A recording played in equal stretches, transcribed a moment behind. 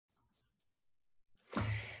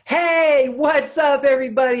What's up,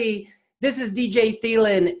 everybody? This is DJ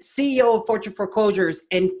Thielen, CEO of Fortune Foreclosures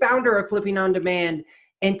and founder of Flipping on Demand.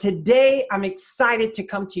 And today I'm excited to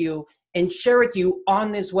come to you and share with you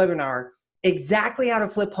on this webinar exactly how to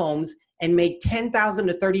flip homes and make $10,000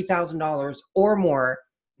 to $30,000 or more,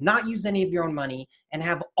 not use any of your own money, and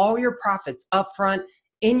have all your profits upfront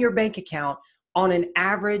in your bank account on an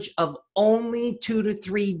average of only 2 to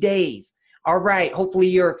 3 days. All right, hopefully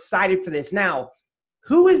you're excited for this. Now,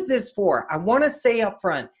 who is this for? I want to say up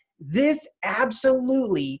front, this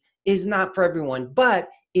absolutely is not for everyone, but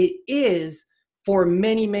it is for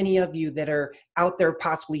many, many of you that are out there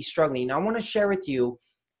possibly struggling. Now, I want to share with you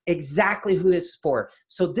exactly who this is for.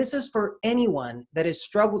 So this is for anyone that has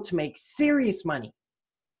struggled to make serious money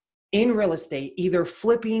in real estate, either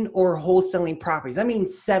flipping or wholesaling properties. I mean,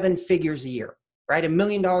 7 figures a year, right? $1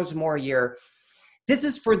 million or more a year. This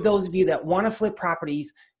is for those of you that want to flip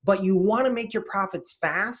properties, but you want to make your profits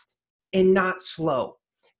fast and not slow.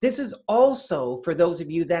 This is also for those of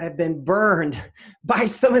you that have been burned by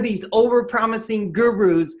some of these over-promising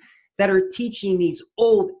gurus that are teaching these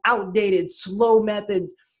old, outdated, slow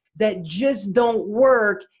methods that just don't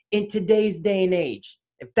work in today's day and age.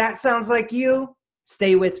 If that sounds like you,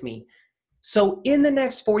 stay with me. So in the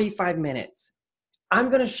next 45 minutes, I'm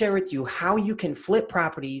going to share with you how you can flip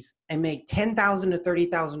properties and make $10,000 to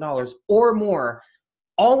 $30,000 or more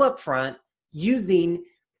all up front using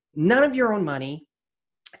none of your own money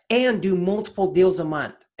and do multiple deals a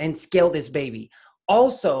month and scale this baby.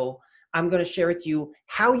 Also, I'm going to share with you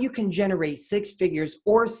how you can generate 6 figures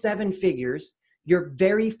or 7 figures your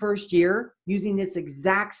very first year using this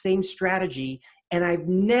exact same strategy. And I've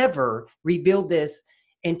never revealed this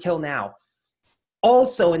until now.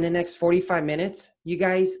 Also, in the next 45 minutes, you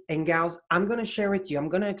guys and gals, I'm going to share with you, I'm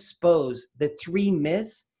going to expose the 3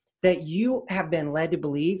 myths that you have been led to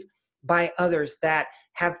believe by others that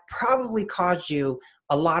have probably caused you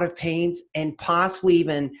a lot of pains and possibly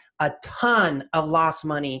even a ton of lost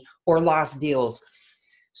money or lost deals.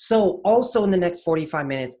 So also in the next 45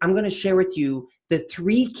 minutes, I'm going to share with you the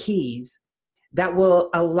 3 keys that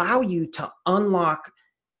will allow you to unlock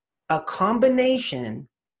a combination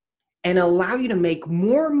and allow you to make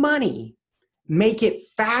more money, make it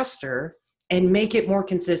faster, and make it more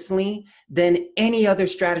consistently than any other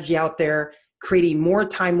strategy out there, creating more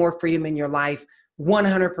time, more freedom in your life,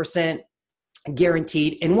 100%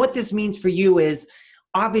 guaranteed. And what this means for you is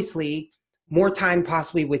obviously more time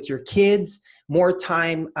possibly with your kids, more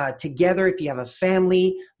time together if you have a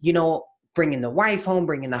family, you know, bringing the wife home,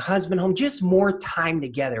 bringing the husband home, just more time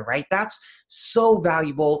together, right? That's so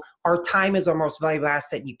valuable. Our time is our most valuable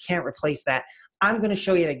asset. You can't replace that. I'm going to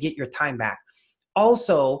show you how to get your time back.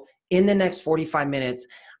 Also, in the next 45 minutes,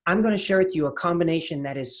 I'm going to share with you a combination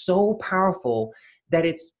that is so powerful that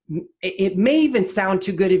it may even sound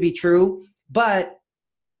too good to be true, but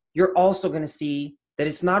you're also going to see that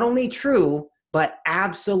it's not only true, but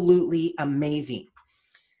absolutely amazing.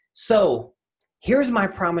 So here's my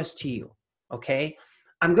promise to you, okay?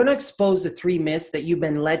 I'm going to expose the 3 myths that you've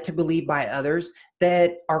been led to believe by others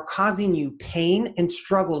that are causing you pain and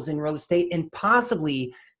struggles in real estate and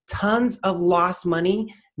possibly tons of lost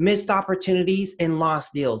money, missed opportunities, and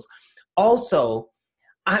lost deals. Also,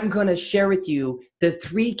 I'm going to share with you the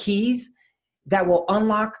 3 keys that will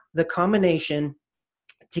unlock the combination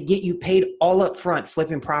to get you paid all up front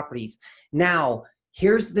flipping properties. Now,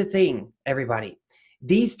 here's the thing, everybody.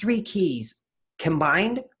 These 3 keys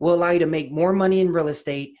combined will allow you to make more money in real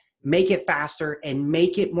estate, make it faster, and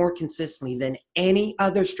make it more consistently than any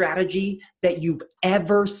other strategy that you've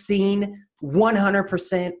ever seen.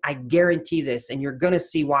 100%, I guarantee this, and you're going to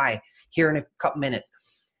see why here in a couple minutes.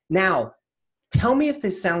 Now, tell me if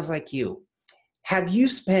this sounds like you. Have you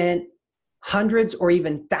spent hundreds or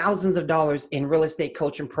even thousands of dollars in real estate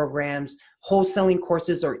coaching programs, wholesaling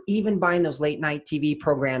courses, or even buying those late night TV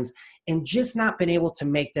programs and just not been able to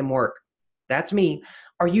make them work? That's me.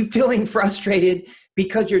 Are you feeling frustrated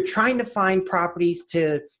because you're trying to find properties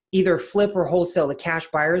to either flip or wholesale to cash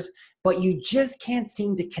buyers, but you just can't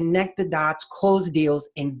seem to connect the dots, close deals,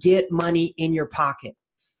 and get money in your pocket?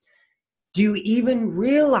 Do you even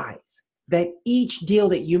realize that each deal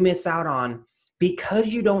that you miss out on, because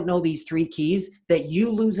you don't know these 3 keys, that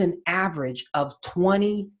you lose an average of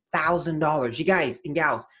 $20,000? You guys and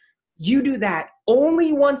gals, you do that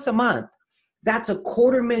only once a month. That's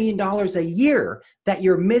 $250,000 a year that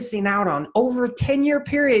you're missing out on. Over a 10-year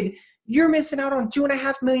period, you're missing out on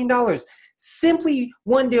 $2.5 million. Simply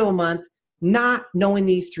 1 deal a month, not knowing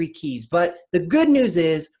these 3 keys. But the good news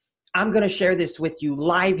is I'm going to share this with you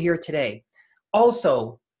live here today.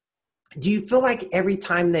 Also, Do you feel like every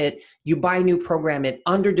time that you buy a new program, it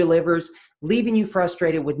underdelivers, leaving you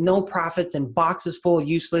frustrated with no profits and boxes full of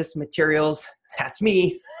useless materials? That's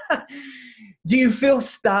me. Do you feel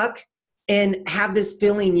stuck and have this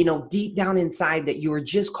feeling, deep down inside that you are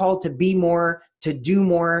just called to be more, to do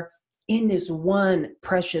more in this one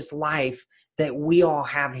precious life that we all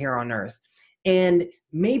have here on earth? And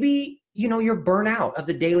maybe you're burnt out of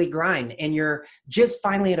the daily grind and you're just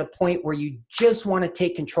finally at a point where you just want to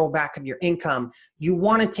take control back of your income. You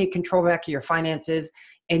want to take control back of your finances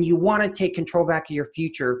and you want to take control back of your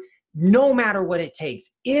future, no matter what it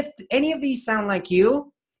takes. If any of these sound like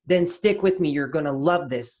you, then stick with me. You're going to love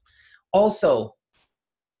this. Also,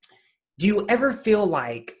 do you ever feel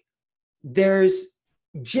like there's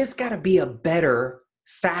just got to be a better,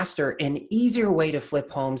 faster, and easier way to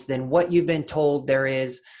flip homes than what you've been told there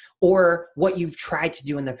is, or what you've tried to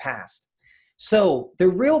do in the past? So the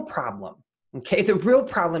real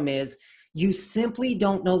problem is you simply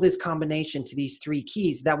don't know this combination to these three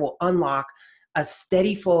keys that will unlock a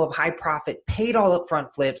steady flow of high profit, paid all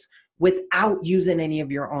upfront flips without using any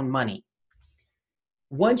of your own money.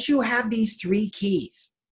 Once you have these three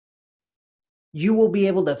keys, you will be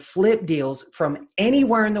able to flip deals from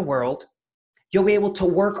anywhere in the world. You'll be able to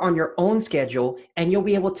work on your own schedule and you'll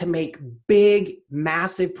be able to make big,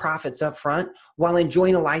 massive profits up front while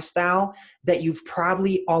enjoying a lifestyle that you've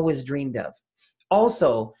probably always dreamed of.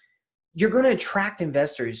 Also, you're going to attract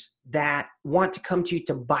investors that want to come to you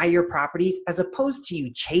to buy your properties as opposed to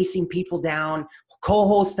you chasing people down,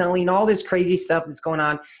 co-wholesaling, all this crazy stuff that's going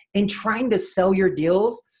on and trying to sell your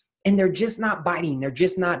deals. And they're just not biting. They're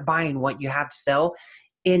just not buying what you have to sell.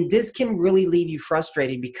 And this can really leave you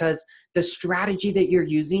frustrated because the strategy that you're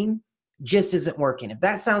using just isn't working. If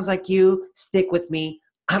that sounds like you, stick with me.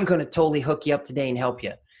 I'm going to totally hook you up today and help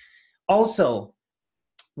you. Also,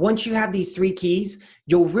 once you have these three keys,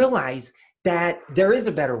 you'll realize that there is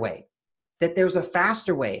a better way, that there's a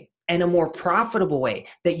faster way and a more profitable way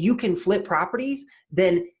that you can flip properties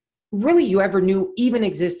than really you ever knew even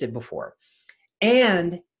existed before.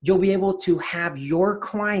 And you'll be able to have your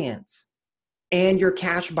clients and your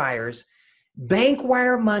cash buyers bank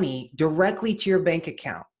wire money directly to your bank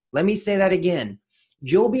account. Let me say that again.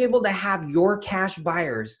 You'll be able to have your cash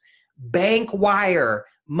buyers bank wire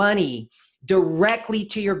money directly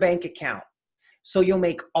to your bank account. So you'll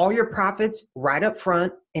make all your profits right up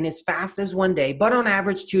front in as fast as one day, but on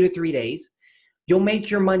average 2 to 3 days. You'll make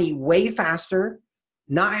your money way faster,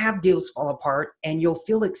 not have deals fall apart, and you'll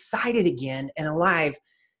feel excited again and alive,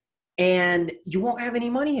 and you won't have any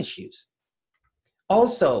money issues.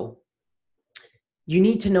 Also, you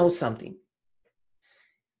need to know something.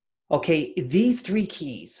 Okay, these three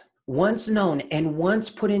keys, once known and once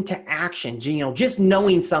put into action, just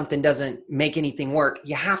knowing something doesn't make anything work.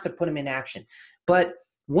 You have to put them in action. But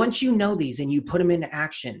once you know these and you put them into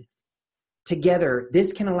action, together,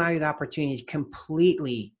 this can allow you the opportunity to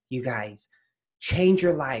completely, you guys, change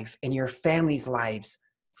your life and your family's lives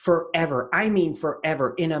forever. I mean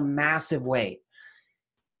forever, in a massive way.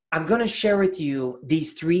 I'm going to share with you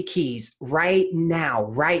these three keys right now,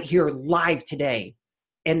 right here, live today,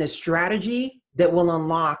 and the strategy that will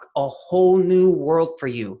unlock a whole new world for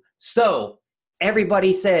you. So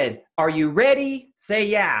everybody said, are you ready? Say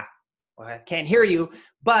yeah. Well, I can't hear you,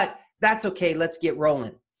 but that's okay. Let's get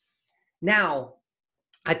rolling. Now,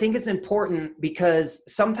 I think it's important because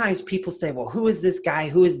sometimes people say, well, who is this guy?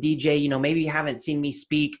 Who is DJ? Maybe you haven't seen me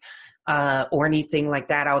speak or anything like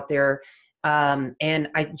that out there. And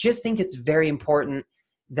I just think it's very important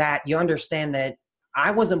that you understand that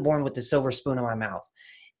I wasn't born with the silver spoon in my mouth.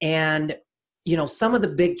 And, some of the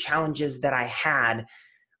big challenges that I had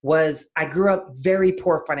was I grew up very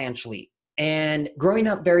poor financially. And growing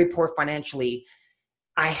up very poor financially,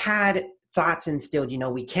 I had thoughts instilled,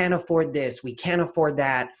 we can't afford this, we can't afford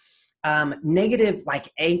that, negative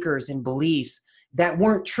like anchors and beliefs that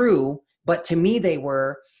weren't true, but to me they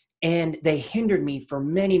were, and they hindered me for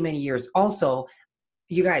many, many years. Also,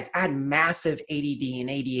 you guys, I had massive ADD and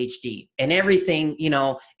ADHD and everything,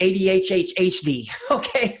 ADHD,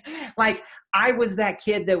 okay? Like I was that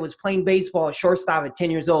kid that was playing baseball at shortstop at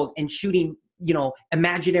 10 years old and shooting,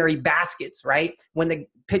 imaginary baskets, right? When the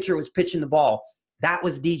pitcher was pitching the ball, that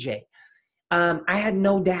was DJ. I had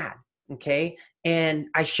no dad, okay? And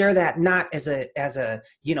I share that not as a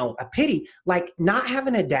pity, like not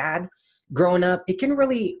having a dad growing up, it can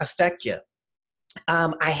really affect you.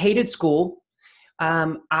 I hated school.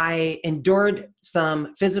 I endured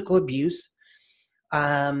some physical abuse.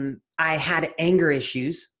 I had anger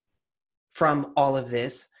issues from all of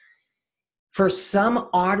this. For some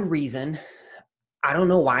odd reason, I don't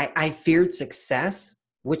know why, I feared success.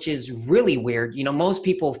 which is really weird. You know, most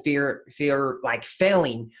people fear like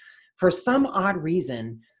failing. For some odd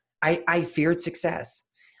reason, I feared success.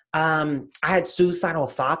 I had suicidal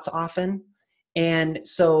thoughts often. And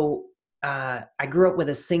so I grew up with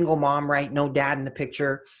a single mom, right? No dad in the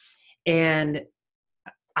picture. And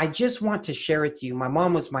I just want to share with you, my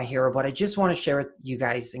mom was my hero, but I just want to share with you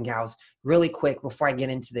guys and gals really quick before I get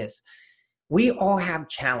into this. We all have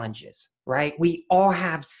challenges, right? We all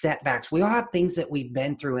have setbacks. We all have things that we've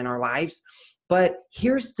been through in our lives. But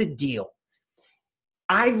here's the deal.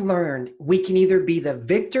 I've learned we can either be the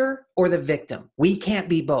victor or the victim. We can't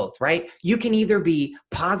be both, right? You can either be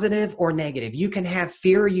positive or negative. You can have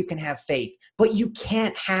fear, or you can have faith, but you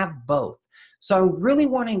can't have both. So I really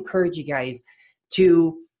want to encourage you guys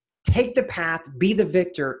to take the path, be the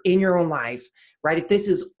victor in your own life, right? If this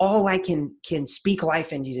is all I can speak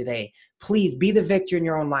life into you today, please be the victor in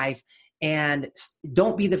your own life and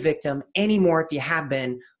don't be the victim anymore if you have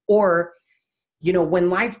been. Or, you know,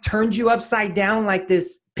 when life turns you upside down like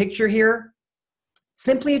this picture here,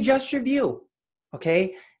 simply adjust your view,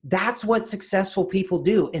 okay? That's what successful people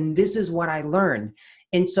do, and this is what I learned.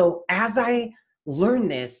 And so as I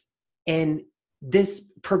learned this and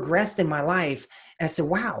this progressed in my life, and I said,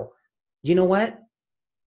 wow, you know what?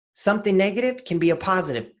 Something negative can be a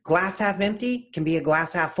positive. Glass half empty can be a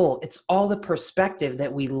glass half full. It's all the perspective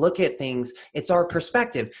that we look at things. It's our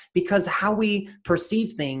perspective, because how we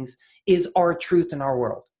perceive things is our truth in our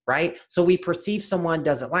world, right? So we perceive someone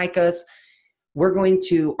doesn't like us.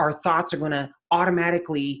 Our thoughts are going to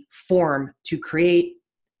automatically form to create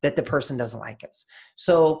that the person doesn't like us.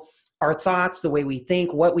 So our thoughts, the way we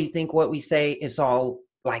think, what we say is all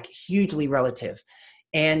like hugely relative.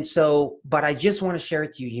 And so, but I just want to share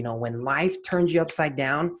with you, you know, when life turns you upside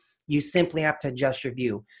down, you simply have to adjust your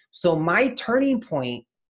view. So my turning point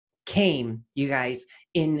came, you guys,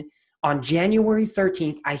 on January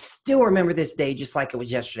 13th. I still remember this day just like it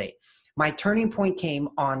was yesterday. My turning point came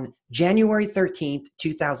on January 13th,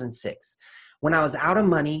 2006, when I was out of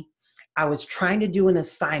money. I was trying to do an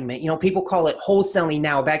assignment. You know, people call it wholesaling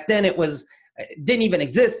now. Back then it didn't even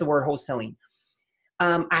exist, the word wholesaling.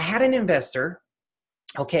 I had an investor.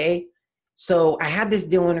 Okay. So I had this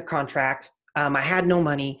deal under contract. I had no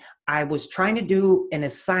money. I was trying to do an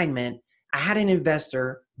assignment. I had an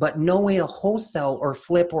investor, but no way to wholesale or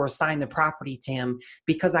flip or assign the property to him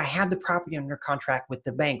because I had the property under contract with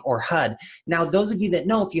the bank or HUD. Now, those of you that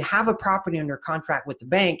know, if you have a property under contract with the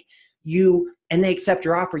bank, and they accept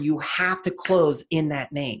your offer, you have to close in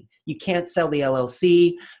that name. You can't sell the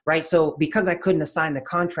LLC, right? So because I couldn't assign the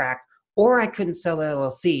contract or I couldn't sell the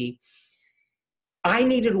LLC, I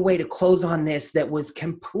needed a way to close on this that was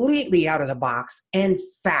completely out of the box and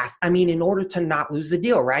fast. I mean, in order to not lose the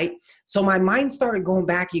deal, right? So my mind started going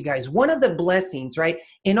back, you guys. One of the blessings, right?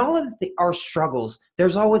 In all of our struggles,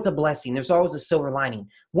 there's always a blessing. There's always a silver lining.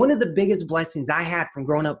 One of the biggest blessings I had from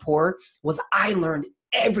growing up poor was I learned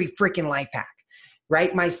every freaking life hack,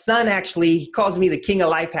 right? My son actually, he calls me the king of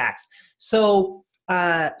life hacks. So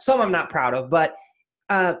some I'm not proud of, but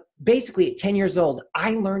basically at 10 years old,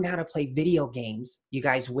 I learned how to play video games, you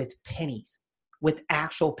guys, with pennies, with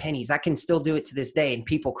actual pennies. I can still do it to this day and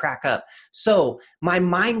people crack up. So my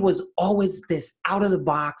mind was always this out of the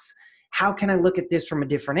box. How can I look at this from a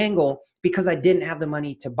different angle? Because I didn't have the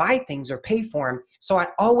money to buy things or pay for them. So I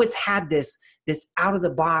always had this out of the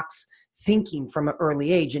box thinking from an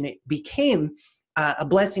early age, and it became a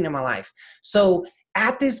blessing in my life. So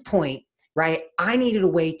at this point, right, I needed a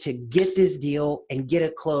way to get this deal and get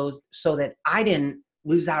it closed so that I didn't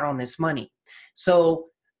lose out on this money. So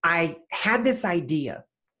I had this idea,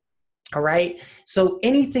 all right? So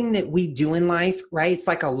anything that we do in life, right, it's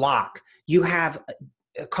like a lock. You have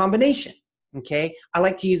a combination, okay? I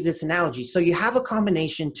like to use this analogy. So you have a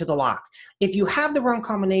combination to the lock. If you have the wrong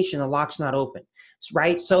combination, the lock's not open,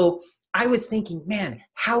 right? So I was thinking, man,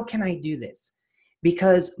 how can I do this?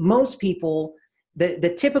 Because most people,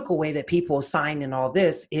 the typical way that people sign in all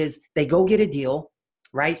this is they go get a deal,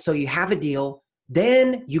 right? So you have a deal,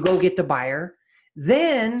 then you go get the buyer,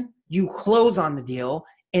 then you close on the deal,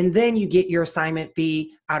 and then you get your assignment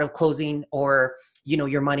fee out of closing, or, you know,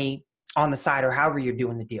 your money on the side, or however you're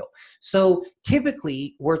doing the deal. So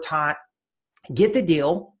typically we're taught, get the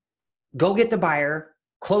deal, go get the buyer,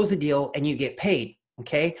 close the deal, and you get paid.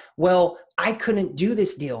 Okay. Well, I couldn't do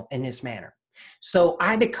this deal in this manner. So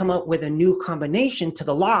I had to come up with a new combination to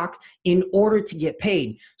the lock in order to get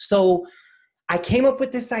paid. So I came up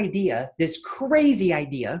with this idea, this crazy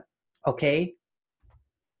idea, okay?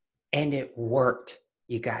 And it worked,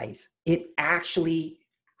 you guys. It actually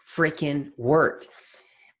freaking worked.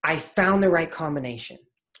 I found the right combination.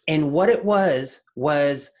 And what it was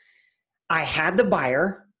I had the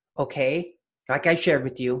buyer, okay, like I shared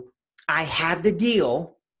with you. I had the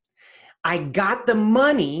deal. I got the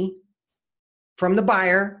money from the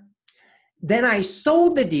buyer. Then I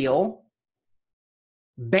sold the deal.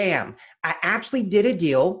 Bam. I actually did a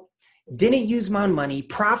deal, didn't use my own money,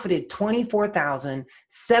 profited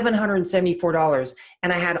 $24,774.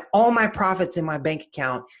 And I had all my profits in my bank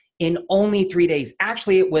account in only 3 days.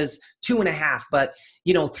 Actually, it was 2.5, but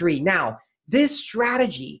 3. Now, this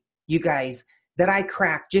strategy, you guys, that I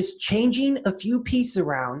cracked, just changing a few pieces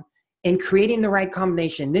around and creating the right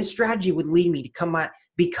combination, this strategy would lead me to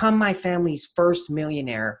become my family's first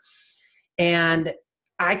millionaire. And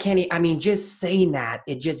just saying that,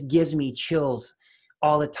 it just gives me chills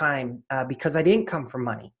all the time because I didn't come from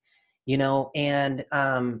money, and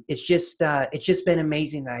it's just been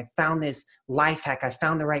amazing that I found this life hack. I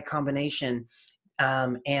found the right combination.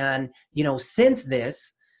 Since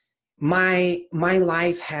this, my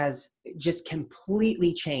life has just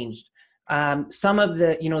completely changed. Some of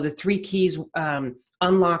the 3 keys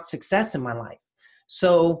unlocked success in my life.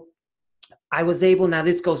 So I was able, now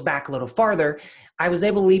this goes back a little farther, I was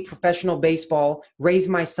able to lead professional baseball, raise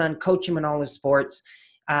my son, coach him in all his sports,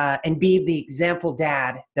 and be the example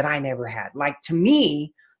dad that I never had. Like, to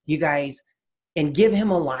me, you guys, and give him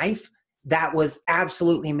a life that was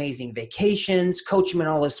absolutely amazing. Vacations, coach him in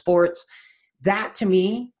all his sports. That to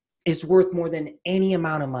me is worth more than any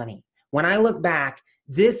amount of money. When I look back,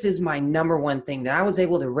 this is my number one thing, that I was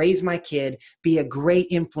able to raise my kid, be a great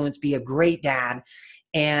influence, be a great dad,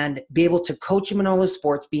 and be able to coach him in all his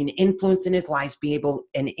sports, be an influence in his life,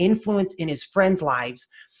 an influence in his friends' lives,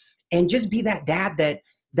 and just be that dad that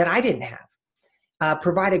I didn't have.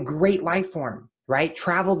 Provide a great life for him, right?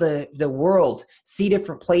 Travel the world, see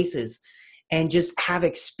different places, and just have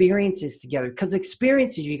experiences together. Because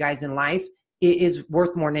experiences, you guys, in life is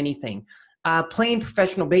worth more than anything. Playing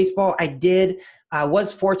professional baseball, I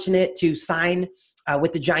was fortunate to sign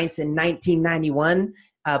with the Giants in 1991.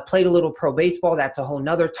 Played a little pro baseball. That's a whole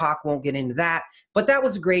nother talk. Won't get into that. But that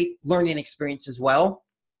was a great learning experience as well.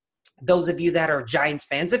 Those of you that are Giants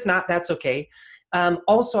fans, if not, that's okay.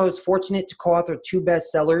 Also, I was fortunate to co-author 2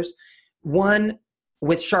 bestsellers. One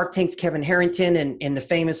with Shark Tank's Kevin Harrington and the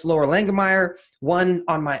famous Laura Langemeier. One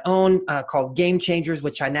on my own called Game Changers,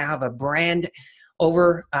 which I now have a brand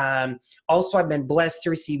over. Also, I've been blessed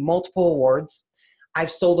to receive multiple awards. I've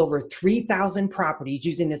sold over 3,000 properties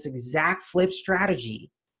using this exact flip strategy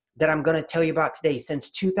that I'm going to tell you about today since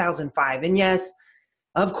 2005. And yes,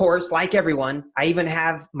 of course, like everyone, I even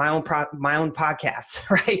have my own podcast,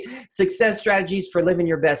 right? Success strategies for living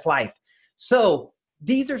your best life. So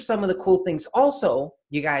these are some of the cool things. Also,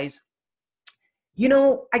 you guys,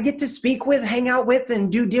 I get to speak with, hang out with, and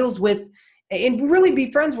do deals with, and really be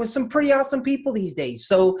friends with some pretty awesome people these days.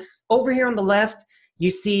 So over here on the left, you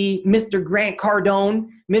see Mr. Grant Cardone,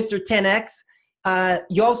 Mr. 10X.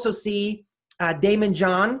 You also see Damon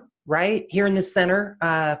John, right, here in the center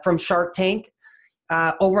from Shark Tank.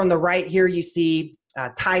 Over on the right here, you see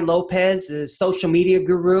Ty Lopez, the social media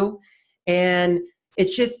guru. And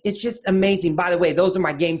it's just amazing. By the way, those are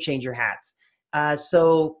my Game Changer hats.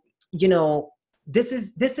 So this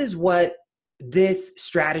is what this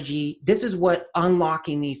strategy, this is what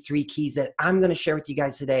unlocking these 3 keys that I'm going to share with you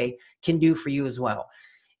guys today can do for you as well.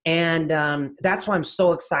 And that's why I'm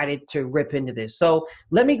so excited to rip into this. So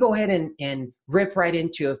let me go ahead and rip right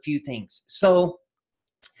into a few things. So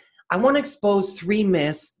I want to expose 3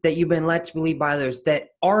 myths that you've been led to believe by others that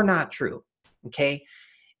are not true, okay?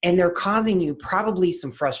 And they're causing you probably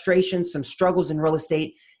some frustration, some struggles in real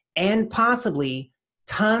estate, and possibly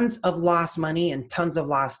tons of lost money and tons of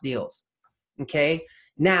lost deals, okay?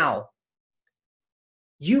 Now,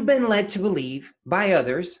 you've been led to believe by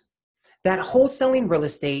others that wholesaling real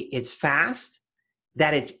estate is fast,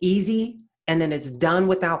 that it's easy, and then it's done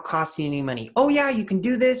without costing any money. Oh yeah, you can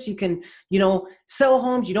do this. You can, sell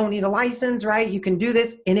homes. You don't need a license, right? You can do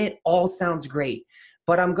this, and it all sounds great.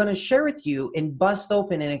 But I'm going to share with you and bust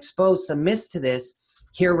open and expose some myths to this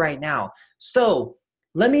here right now. So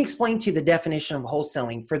let me explain to you the definition of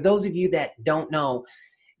wholesaling. For those of you that don't know,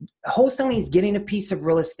 wholesaling is getting a piece of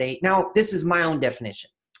real estate. Now, this is my own definition.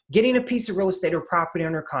 Getting a piece of real estate or property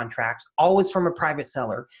under contracts, always from a private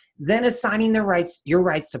seller, then assigning your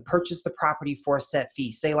rights to purchase the property for a set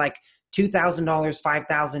fee, say like $2,000,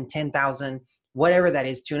 $5,000, $10,000, whatever that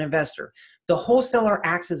is, to an investor. The wholesaler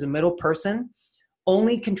acts as a middle person,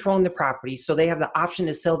 only controlling the property, so they have the option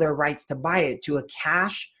to sell their rights to buy it to a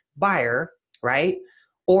cash buyer, right,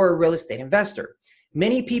 or a real estate investor.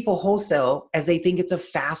 Many people wholesale as they think it's a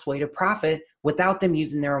fast way to profit without them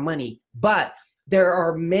using their own money. But there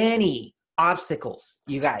are many obstacles,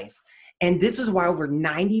 you guys. And this is why over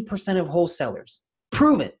 90% of wholesalers,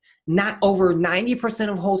 proven, not over 90%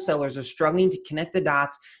 of wholesalers are struggling to connect the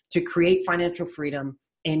dots to create financial freedom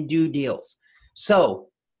and do deals. So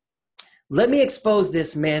let me expose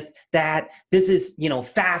this myth that this is,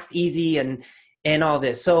 fast, easy, and all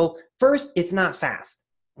this. So first, it's not fast.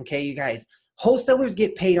 Okay, you guys, wholesalers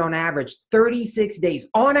get paid on average 36 days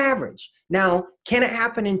on average. Now, can it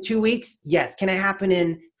happen in 2 weeks? Yes. Can it happen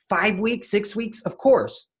in 5 weeks, 6 weeks? Of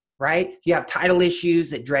course, right? You have title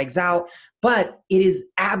issues, it drags out, but it is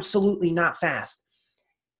absolutely not fast.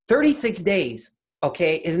 36 days,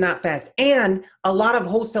 okay, is not fast. And a lot of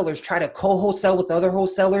wholesalers try to co-wholesale with other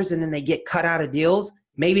wholesalers and then they get cut out of deals.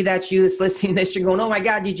 Maybe that's you that's listening to this. You're going, oh my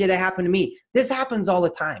God, DJ, that happened to me. This happens all the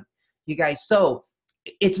time, you guys. So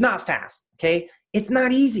it's not fast, okay? It's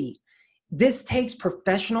not easy. This takes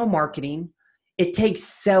professional marketing. It takes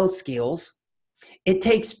sales skills. It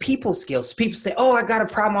takes people skills. People say, oh, I got a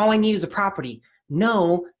problem. All I need is a property.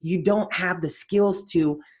 No, you don't have the skills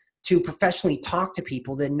to professionally talk to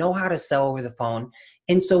people that know how to sell over the phone.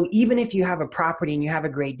 And so even if you have a property and you have a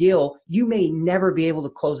great deal, you may never be able to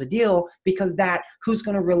close a deal because who's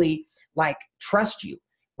going to really trust you,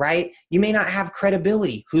 right? You may not have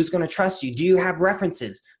credibility. Who's going to trust you? Do you have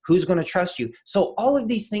references? Who's going to trust you? So all of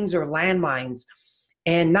these things are landmines,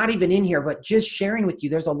 and not even in here, but just sharing with you,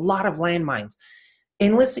 there's a lot of landmines.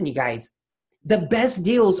 And listen, you guys, the best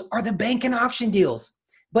deals are the bank and auction deals.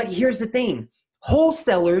 But here's the thing.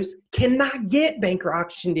 Wholesalers cannot get bank or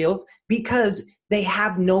auction deals because they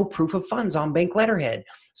have no proof of funds on bank letterhead.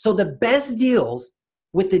 So the best deals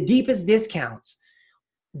with the deepest discounts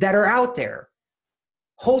that are out there,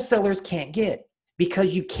 wholesalers can't get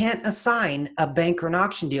because you can't assign a bank or an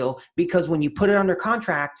auction deal, because when you put it under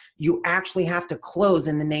contract, you actually have to close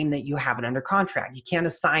in the name that you have it under contract. You can't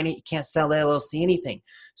assign it. You can't sell the LLC, anything.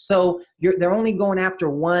 So they're only going after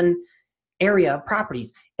one area of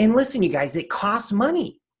properties. And listen, you guys, it costs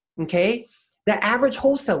money, okay? The average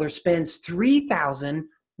wholesaler spends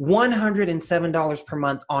 $3,107 per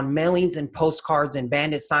month on mailings and postcards and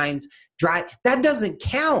bandit signs. That doesn't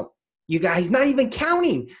count, you guys, not even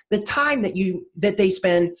counting the time that they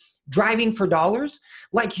spend driving for dollars.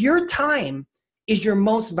 Like, your time is your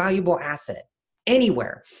most valuable asset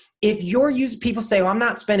anywhere. If people say, oh, I'm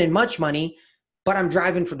not spending much money, but I'm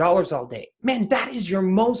driving for dollars all day. Man, that is your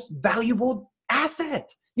most valuable asset.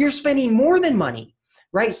 You're spending more than money,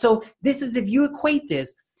 right? So this is, if you equate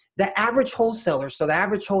this, the average wholesaler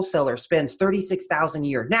spends $36,000 a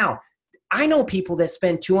year. Now, I know people that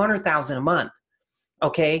spend $200,000 a month,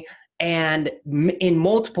 okay? And in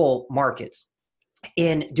multiple markets,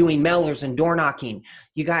 in doing mailers and door knocking.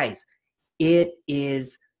 You guys, it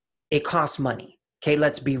costs money, okay?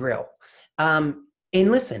 Let's be real. And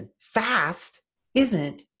listen, fast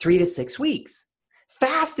isn't 3 to 6 weeks.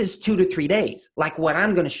 Fast is 2 to 3 days, like what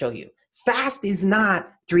I'm going to show you. Fast is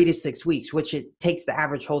not 3 to 6 weeks, which it takes the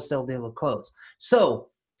average wholesale deal to close. So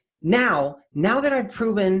now that I've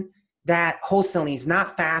proven that wholesaling is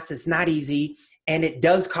not fast, it's not easy, and it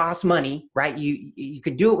does cost money, right? You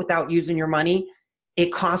can do it without using your money.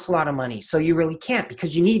 It costs a lot of money. So you really can't,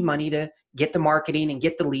 because you need money to get the marketing and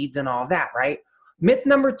get the leads and all of that, right? Myth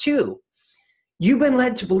number 2. You've been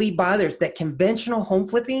led to believe by others that conventional home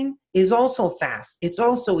flipping is also fast. It's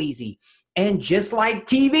also easy. And just like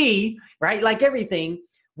TV, right? Like everything,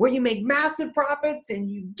 where you make massive profits and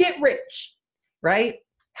you get rich, right?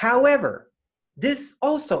 However, this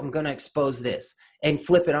also, I'm going to expose this and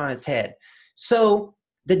flip it on its head. So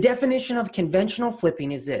the definition of conventional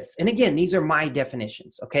flipping is this. And again, these are my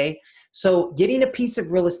definitions, okay? So getting a piece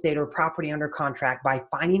of real estate or property under contract by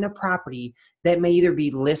finding a property that may either be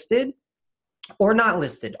listed or not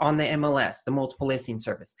listed on the MLS, the multiple listing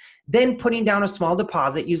service. Then putting down a small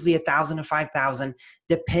deposit, usually $1,000 to $5,000,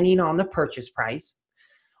 depending on the purchase price.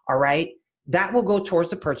 All right. That will go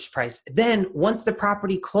towards the purchase price. Then once the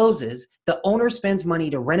property closes, the owner spends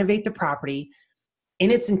money to renovate the property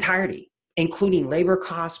in its entirety, including labor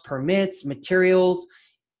costs, permits, materials,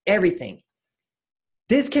 everything.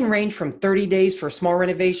 This can range from 30 days for a small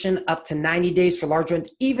renovation up to 90 days for large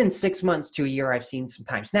ones, even 6 months to a year I've seen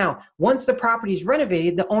sometimes. Now, once the property is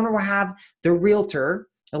renovated, the owner will have the realtor,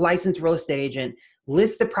 a licensed real estate agent,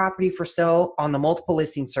 list the property for sale on the multiple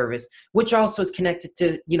listing service, which also is connected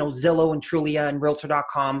to, Zillow and Trulia and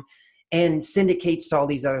Realtor.com, and syndicates to all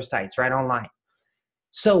these other sites, right, online.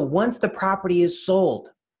 So once the property is sold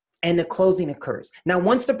and the closing occurs. Now,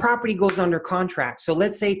 once the property goes under contract, so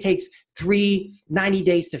let's say it takes 90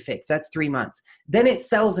 days to fix, that's 3 months. Then it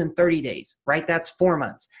sells in 30 days, right? That's 4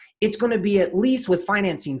 months. It's going to be, at least with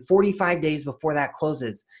financing, 45 days before that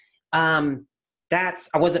closes.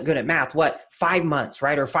 I wasn't good at math. What, 5 months,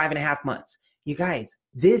 right? Or 5.5 months. You guys,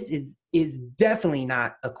 this is definitely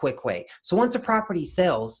not a quick way. So once a property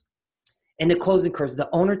sells and the closing occurs, the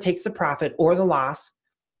owner takes the profit or the loss,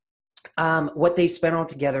 what they've spent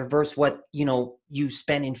altogether versus what, you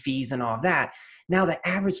spend in fees and all of that. Now, the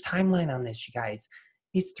average timeline on this, you guys,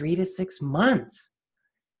 is 3 to 6 months.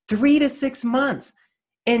 3 to 6 months.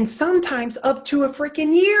 And sometimes up to a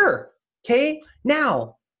freaking year. Okay.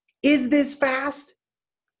 Now, is this fast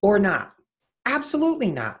or not?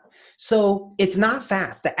 Absolutely not. So it's not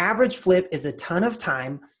fast. The average flip is a ton of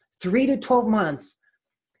time, 3 to 12 months.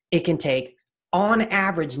 It can take on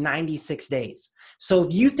average 96 days. So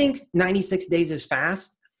if you think 96 days is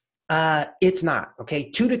fast, it's not.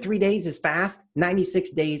 Okay. 2 to 3 days is fast.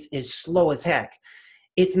 96 days is slow as heck.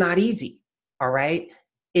 It's not easy. All right.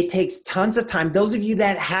 It takes tons of time. Those of you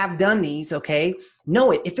that have done these, okay,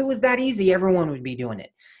 know it. If it was that easy, everyone would be doing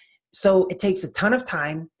it. So it takes a ton of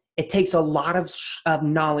time. It takes a lot of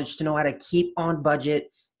knowledge to know how to keep on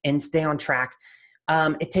budget and stay on track.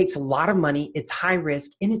 It takes a lot of money. It's high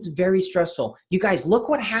risk and it's very stressful. You guys, look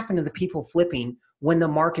what happened to the people flipping when the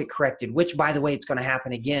market corrected, which, by the way, it's going to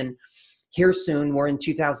happen again here soon. We're in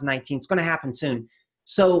 2019. It's going to happen soon.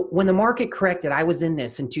 So when the market corrected, I was in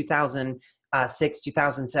this in 2006,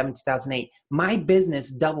 2007, 2008. My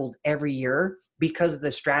business doubled every year because of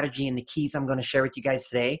the strategy and the keys I'm going to share with you guys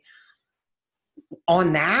today.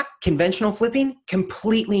 On that, conventional flipping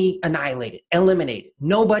completely annihilated, eliminated.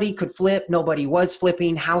 Nobody could flip. Nobody was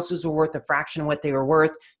flipping. Houses were worth a fraction of what they were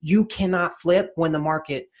worth. You cannot flip when the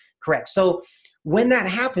market corrects. So when that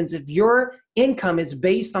happens, if your income is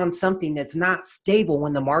based on something that's not stable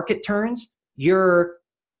when the market turns, you're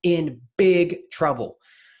in big trouble.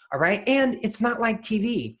 All right. And it's not like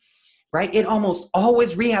TV, right? It almost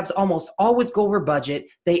always, rehabs almost always go over budget.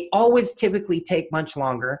 They always typically take much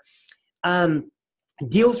longer.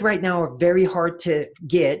 Deals right now are very hard to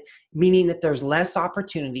get, meaning that there's less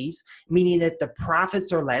opportunities, meaning that the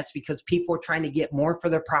profits are less because people are trying to get more for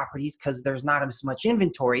their properties because there's not as much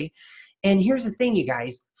inventory. And here's the thing, you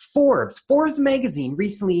guys, Forbes magazine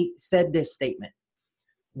recently said this statement: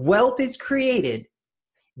 wealth is created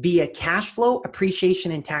via cash flow,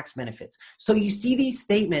 appreciation, and tax benefits. So you see these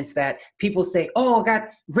statements that people say, oh, I got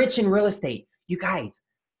rich in real estate. You guys,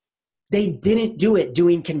 they didn't do it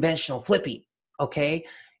doing conventional flipping. Okay.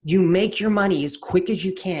 You make your money as quick as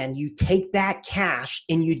you can. You take that cash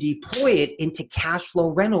and you deploy it into cash flow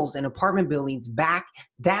rentals and apartment buildings back.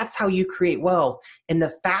 That's how you create wealth. And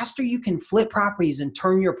the faster you can flip properties and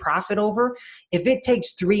turn your profit over, if it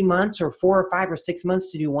takes 3 months or 4 or 5 or 6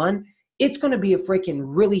 months to do one, it's going to be a freaking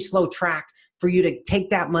really slow track for you to take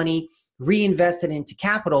that money, reinvest it into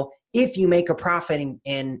capital if you make a profit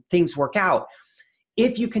and things work out.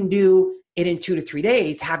 If you can do it in 2 to 3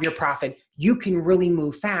 days, have your profit, you can really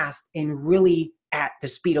move fast and really, at the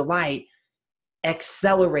speed of light,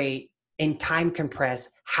 accelerate and time compress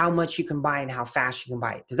how much you can buy and how fast you can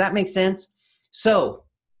buy it. Does that make sense? So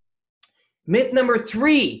myth number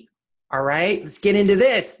 3, all right, let's get into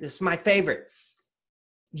this. This is my favorite.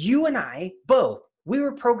 You and I both, we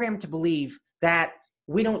were programmed to believe that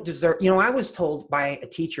we don't deserve, I was told by a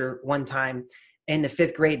teacher one time in the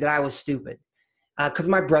 5th grade that I was stupid. Because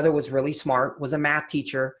my brother was really smart, was a math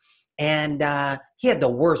teacher, and he had the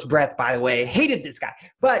worst breath, by the way. Hated this guy.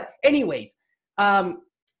 But anyways,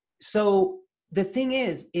 so the thing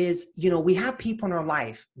is, we have people in our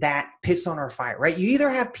life that piss on our fire, right? You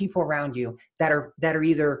either have people around you that are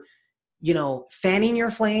either, fanning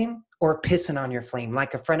your flame or pissing on your flame.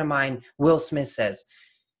 Like a friend of mine, Will Smith, says,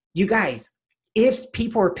 you guys, if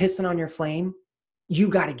people are pissing on your flame, you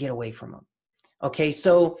got to get away from them. Okay,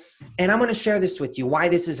 so, and I'm going to share this with you, why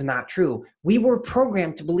this is not true. We were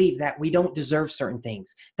programmed to believe that we don't deserve certain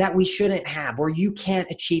things, that we shouldn't have, or you can't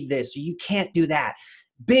achieve this, or you can't do that.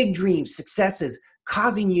 Big dreams, successes,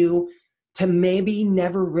 causing you to maybe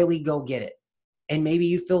never really go get it. And maybe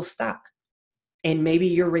you feel stuck. And maybe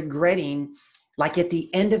you're regretting, like at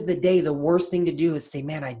the end of the day, the worst thing to do is say,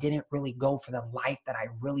 man, I didn't really go for the life that I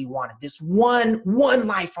really wanted. This one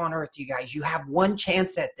life on earth, you guys, you have one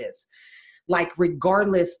chance at this. Like,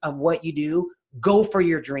 regardless of what you do, go for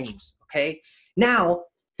your dreams, okay? Now,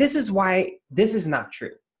 this is why this is not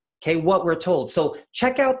true, okay, what we're told. So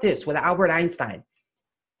check out this with Albert Einstein.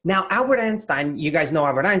 Now, Albert Einstein, you guys know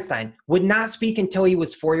Albert Einstein, would not speak until he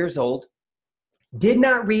was 4 years old, did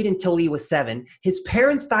not read until he was 7. His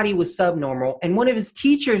parents thought he was subnormal, and one of his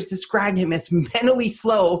teachers described him as mentally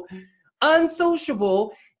slow,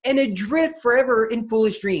 unsociable, and adrift forever in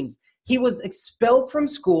foolish dreams. He was expelled from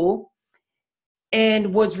school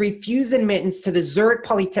and was refused admittance to the Zurich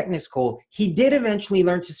Polytechnic School. He did eventually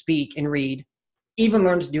learn to speak and read, even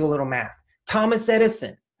learned to do a little math. Thomas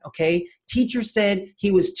Edison, okay? Teacher said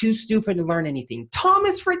he was too stupid to learn anything.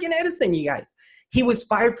 Thomas freaking Edison, you guys. He was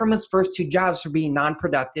fired from his first 2 jobs for being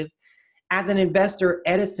non-productive. As an investor,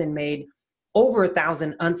 Edison made over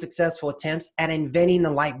 1,000 unsuccessful attempts at inventing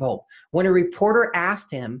the light bulb. When a reporter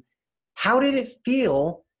asked him, how did it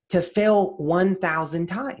feel to fail 1,000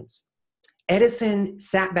 times? Edison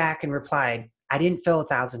sat back and replied, I didn't fail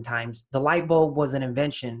 1,000 times. The light bulb was an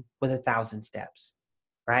invention with 1,000 steps,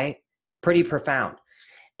 right? Pretty profound.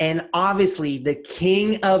 And obviously the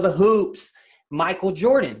king of hoops, Michael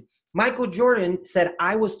Jordan. Michael Jordan said,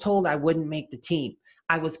 I was told I wouldn't make the team.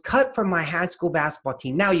 I was cut from my high school basketball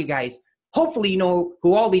team. Now you guys, hopefully you know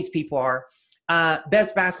who all these people are.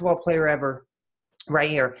 Best basketball player ever, right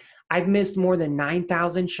here. I've missed more than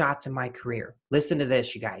 9,000 shots in my career. Listen to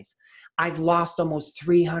this, you guys. I've lost almost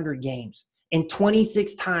 300 games. And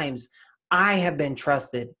 26 times I have been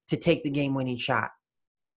trusted to take the game-winning shot,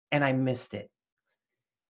 and I missed it.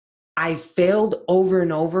 I failed over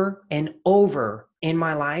and over and over in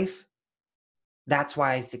my life. That's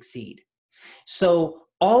why I succeed. So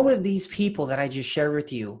all of these people that I just shared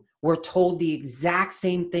with you were told the exact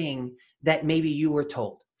same thing that maybe you were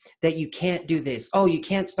told, that you can't do this. Oh, you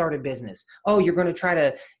can't start a business. Oh, you're going to try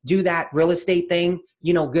to do that real estate thing.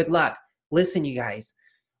 You know, good luck. Listen, you guys,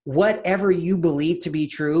 whatever you believe to be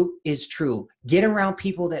true is true. Get around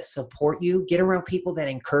people that support you. Get around people that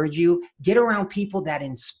encourage you. Get around people that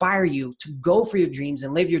inspire you to go for your dreams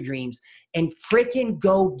and live your dreams and freaking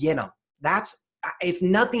go get them. That's, if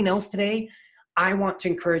nothing else today, I want to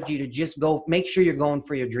encourage you to just go, make sure you're going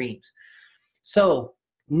for your dreams. So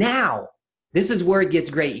now, this is where it gets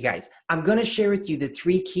great, you guys. I'm going to share with you the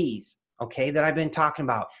 3 keys, okay, that I've been talking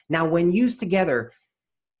about. Now, when used together,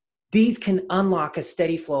 these can unlock a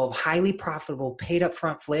steady flow of highly profitable paid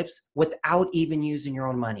upfront flips without even using your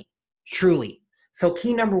own money, truly. So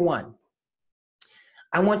key number 1,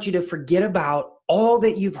 I want you to forget about all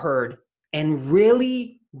that you've heard and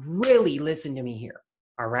really, really listen to me here,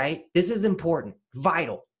 all right? This is important,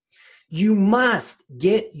 vital. You must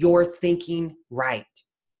get your thinking right.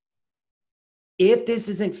 If this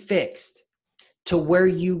isn't fixed to where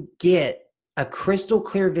you get a crystal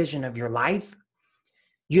clear vision of your life,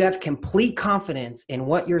 you have complete confidence in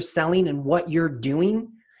what you're selling and what you're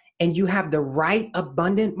doing, and you have the right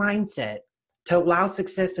abundant mindset to allow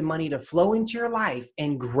success and money to flow into your life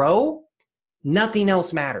and grow, nothing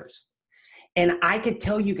else matters. And I could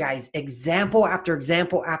tell you guys example after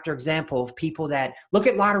example after example of people that look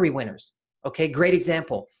at lottery winners. Okay, great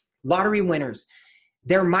example. Lottery winners,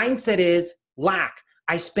 their mindset is lack.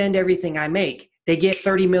 I spend everything I make. They get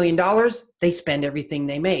 $30 million, they spend everything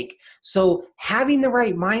they make. So having the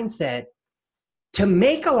right mindset to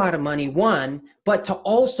make a lot of money, one, but to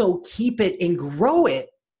also keep it and grow it,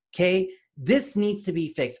 okay, this needs to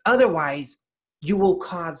be fixed. Otherwise, you will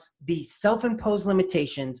cause these self-imposed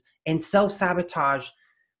limitations and self-sabotage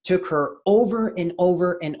to occur over and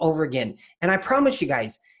over and over again. And I promise you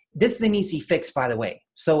guys, this is an easy fix, by the way.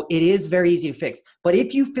 So it is very easy to fix. But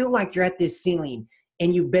if you feel like you're at this ceiling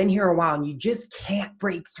and you've been here a while and you just can't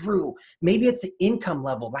break through, maybe it's an income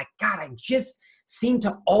level. Like, God, I just seem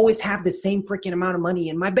to always have the same freaking amount of money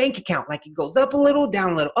in my bank account. Like it goes up a little,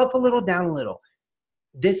 down a little, up a little, down a little.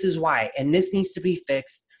 This is why. And this needs to be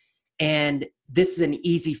fixed. And this is an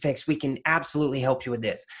easy fix. We can absolutely help you with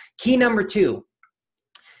this. Key number 2,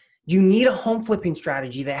 you need a home flipping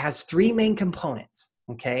strategy that has 3 main components.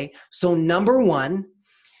 Okay. So number 1,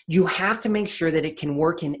 you have to make sure that it can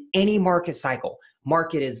work in any market cycle.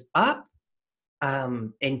 Market is up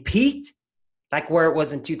and peaked, like where it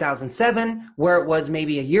was in 2007, where it was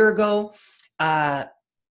maybe a year ago,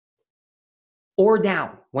 or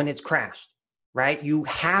down when it's crashed, right? You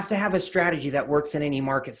have to have a strategy that works in any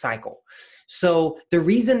market cycle. So the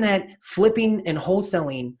reason that flipping and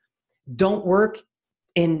wholesaling don't work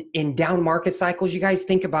in down market cycles, you guys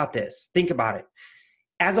think about this. Think about it.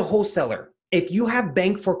 As a wholesaler, if you have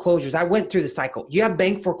bank foreclosures, I went through the cycle. You have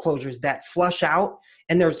bank foreclosures that flush out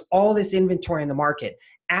and there's all this inventory in the market.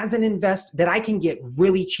 As an investor that I can get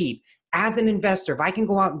really cheap, as an investor, if I can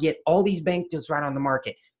go out and get all these bank deals right on the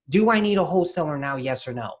market, do I need a wholesaler now? Yes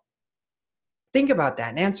or no? Think about that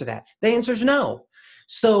and answer that. The answer is no.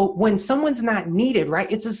 So when someone's not needed,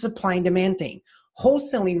 right, it's a supply and demand thing.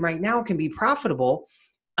 Wholesaling right now can be profitable.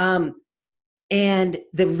 And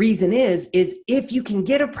the reason is if you can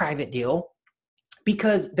get a private deal,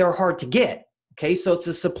 because they're hard to get. Okay, so it's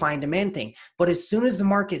a supply and demand thing. But as soon as the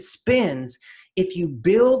market spins, if you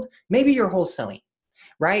build, maybe you're wholesaling,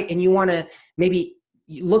 right? And you want to maybe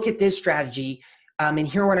look at this strategy and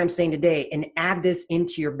hear what I'm saying today and add this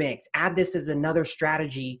into your mix. Add this as another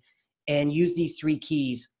strategy and use these 3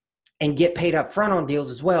 keys and get paid up front on deals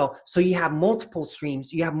as well. So you have multiple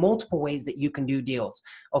streams. You have multiple ways that you can do deals.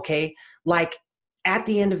 Okay. Like at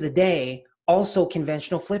the end of the day, also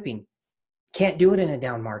conventional flipping. Can't do it in a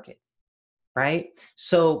down market. Right.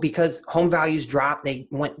 So because home values drop, they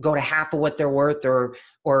go to half of what they're worth or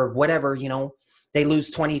whatever, they lose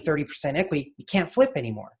 20, 30% equity. You can't flip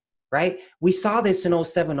anymore. Right. We saw this in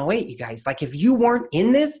 07, 08, you guys. Like if you weren't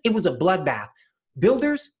in this, it was a bloodbath.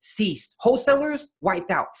 Builders ceased. Wholesalers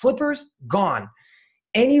wiped out. Flippers gone.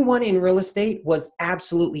 Anyone in real estate was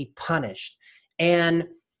absolutely punished. And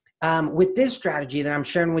with this strategy that I'm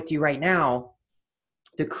sharing with you right now,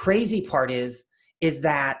 the crazy part is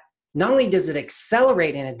that not only does it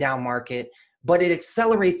accelerate in a down market, but it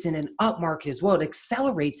accelerates in an up market as well. It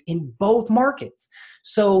accelerates in both markets.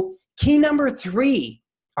 So key number 3,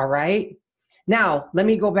 all right? Now, let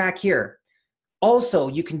me go back here. Also,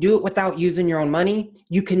 you can do it without using your own money.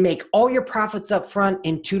 You can make all your profits up front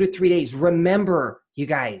in 2 to 3 days. Remember, you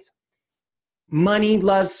guys, money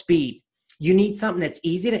loves speed. You need something that's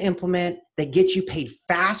easy to implement, that gets you paid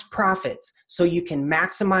fast profits so you can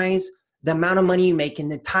maximize the amount of money you make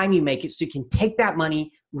and the time you make it, so you can take that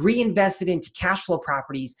money, reinvest it into cash flow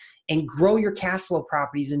properties and grow your cash flow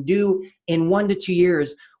properties and do in 1 to 2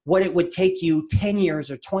 years what it would take you 10 years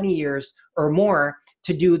or 20 years or more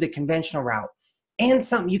to do the conventional route. And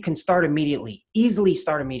something you can start immediately, easily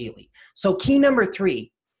start immediately. So key number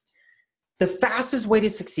 3, the fastest way to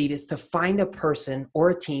succeed is to find a person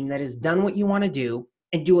or a team that has done what you want to do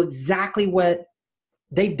and do exactly what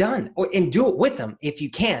they've done, and do it with them if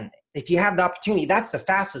you can. If you have the opportunity, that's the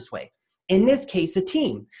fastest way. In this case, a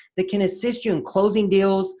team that can assist you in closing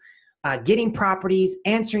deals, getting properties,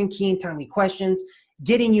 answering key and timely questions,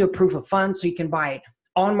 getting you a proof of funds so you can buy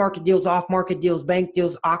on-market deals, off-market deals, bank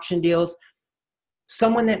deals, auction deals.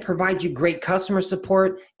 Someone that provides you great customer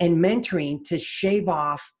support and mentoring to shave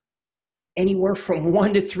off anywhere from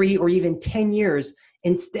 1 to 3 or even 10 years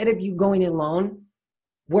instead of you going alone,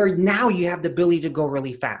 where now you have the ability to go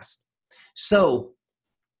really fast. So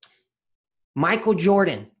Michael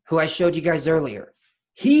Jordan, who I showed you guys earlier,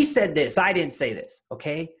 he said this. I didn't say this,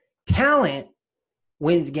 okay? Talent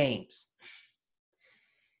wins games,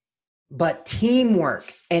 but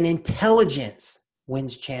teamwork and intelligence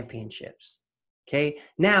wins championships. Okay.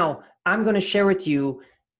 Now I'm going to share with you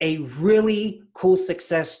a really cool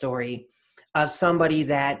success story of somebody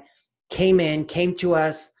that came to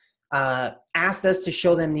us, asked us to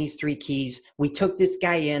show them these 3 keys. We took this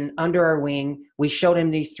guy in under our wing. We showed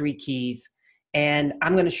him these 3 keys, and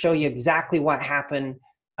I'm going to show you exactly what happened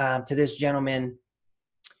to this gentleman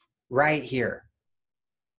right here.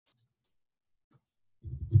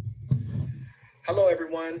 Hello,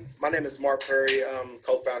 everyone. My name is Mark Perry. I'm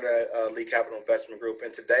co-founder at Lee Capital Investment Group,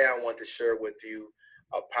 and today I want to share with you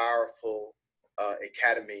a powerful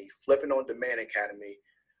academy, Flipping on Demand Academy,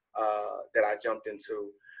 that I jumped into.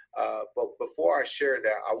 But before I share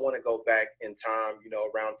that, I want to go back in time.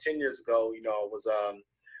 Around 10 years ago,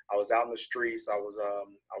 I was out in the streets. I was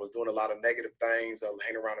doing a lot of negative things,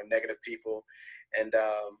 hanging around with negative people, and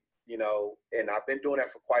and I've been doing that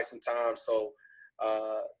for quite some time. So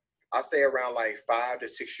I say around like 5 to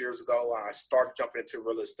 6 years ago, I started jumping into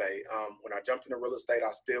real estate. When I jumped into real estate,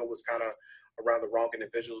 I still was kind of around the wrong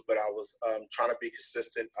individuals, but I was trying to be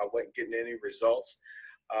consistent. I wasn't getting any results.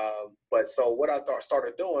 But so what I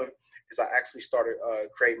started doing is I actually started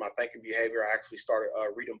creating my thinking behavior. I actually started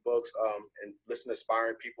reading books and listening to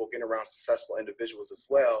aspiring people, getting around successful individuals as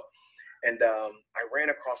well. And I ran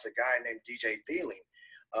across a guy named DJ Thielen.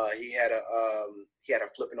 He had a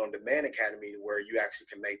Flipping on Demand Academy where you actually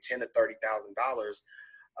can make $10,000 to $30,000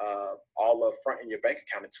 all up front in your bank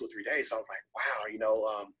account in 2 or 3 days. So I was like, wow,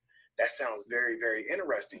 that sounds very, very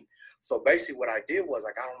interesting. So basically what I did was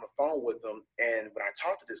I got on the phone with him, and when I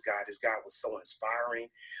talked to this guy was so inspiring.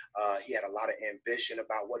 He had a lot of ambition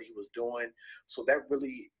about what he was doing. So that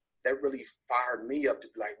really fired me up to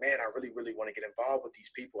be like, man, I really, really want to get involved with these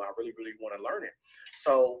people. I really, really want to learn it.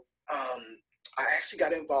 So I actually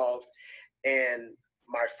got involved, and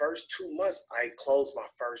my first 2 months, I closed my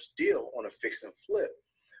first deal on a fix and flip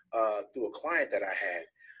through a client that I had.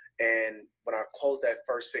 And when I closed that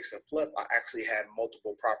first fix and flip, I actually had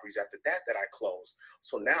multiple properties after that I closed.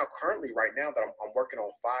 So now, currently, right now, that I'm working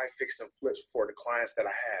on 5 fix and flips for the clients that I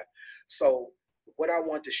have. So what I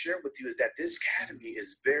want to share with you is that this academy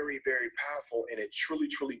is very, very powerful, and it truly,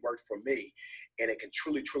 truly worked for me, and it can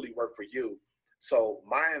truly, truly work for you. So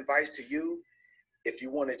my advice to you, if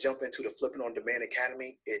you want to jump into the Flipping on Demand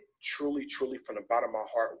Academy, it truly, truly from the bottom of my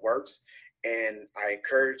heart works. And I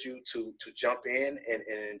encourage you to jump in and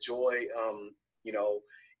enjoy,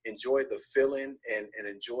 enjoy the feeling and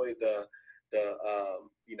enjoy the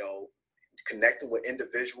connecting with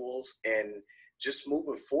individuals and just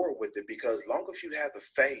moving forward with it, because long as you have the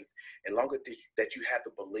faith and longer that you have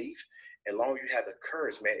the belief and longer you have the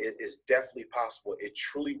courage, man, it is definitely possible. It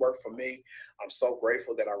truly worked for me. I'm so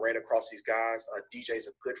grateful that I ran across these guys. DJ's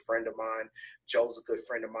a good friend of mine. Joe's a good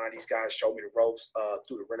friend of mine. These guys showed me the ropes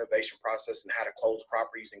through the renovation process and how to close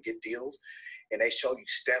properties and get deals. And they show you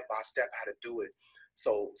step by step how to do it.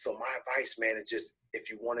 So my advice, man, is just, if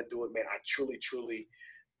you want to do it, man, I truly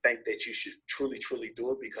think that you should truly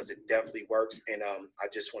do it, because it definitely works. And I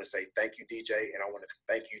just want to say thank you, DJ, and I want to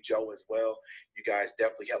thank you, Joe, as well. You guys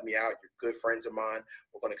definitely helped me out. You're good friends of mine.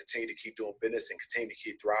 We're going to continue to keep doing business and continue to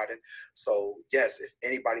keep thriving. So yes, if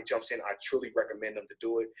anybody jumps in, I truly recommend them to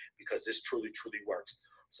do it, because this truly works.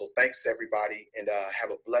 So thanks, everybody, and have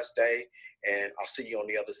a blessed day, and I'll see you on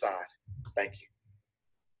the other side. Thank you.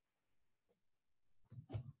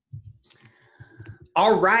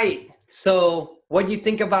 All right. So what do you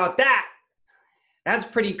think about that? That's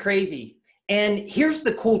pretty crazy. And here's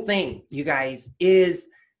the cool thing, you guys, is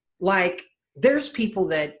like, there's people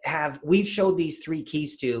that we've showed these 3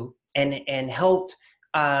 keys to and helped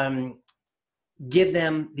give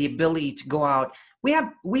them the ability to go out. We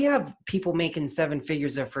have people making 7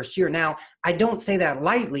 figures their first year. Now, I don't say that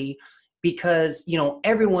lightly, because,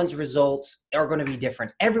 everyone's results are going to be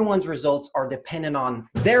different. Everyone's results are dependent on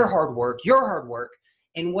their hard work, your hard work,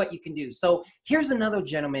 and what you can do. So here's another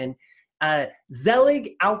gentleman,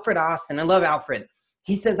 Zelig Alfred Austin. I love Alfred.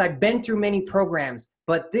 He says, I've been through many programs,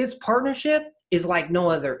 but this partnership is like no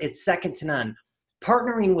other. It's second to none.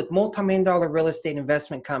 Partnering with multi-million-dollar real estate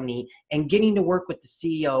investment company and getting to work with the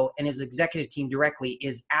CEO and his executive team directly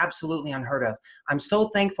is absolutely unheard of. I'm so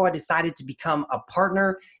thankful I decided to become a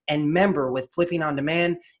partner and member with Flipping on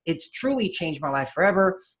Demand. It's truly changed my life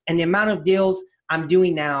forever. And the amount of deals I'm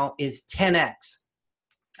doing now is 10x.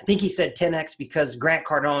 I think he said 10x because Grant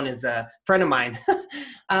Cardone is a friend of mine.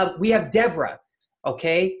 We have Deborah,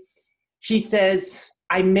 okay? She says,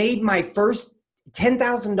 I made my first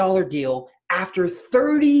 $10,000 deal after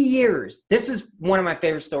 30 years. This is one of my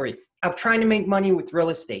favorite stories of trying to make money with real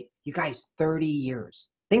estate. You guys, 30 years.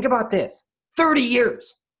 Think about this. 30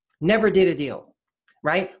 years. Never did a deal,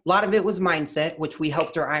 right? A lot of it was mindset, which we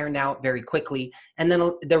helped her iron out very quickly. And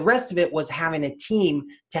then the rest of it was having a team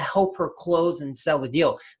to help her close and sell the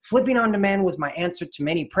deal. Flipping on Demand was my answer to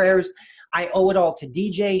many prayers. I owe it all to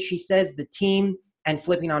DJ. She says the team and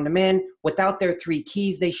Flipping on Demand, without their 3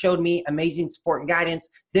 keys they showed me, amazing support and guidance,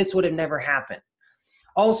 this would have never happened.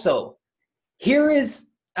 Also, here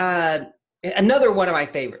is another one of my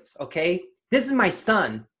favorites, okay? This is my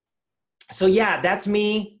son. So yeah, that's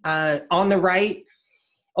me on the right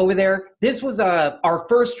over there. This was our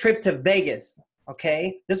first trip to Vegas,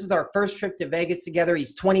 okay? This is our first trip to Vegas together.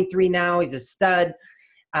 He's 23 now. He's a stud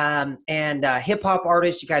and hip-hop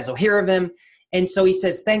artist. You guys will hear of him. And so he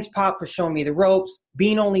says, thanks, Pop, for showing me the ropes.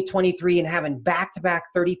 Being only 23 and having back-to-back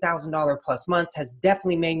 $30,000 plus months has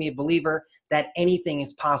definitely made me a believer that anything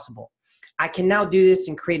is possible. I can now do this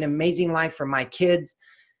and create an amazing life for my kids.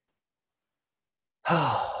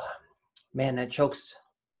 Oh, man, that chokes.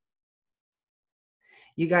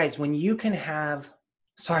 You guys, when you can have,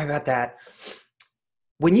 sorry about that,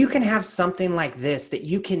 when you can have something like this that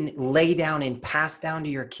you can lay down and pass down to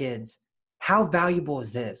your kids, how valuable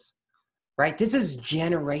is this? Right? This is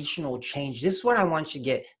generational change. This is what I want you to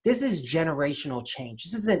get. This is generational change.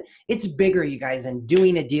 This isn't, it's bigger, you guys, than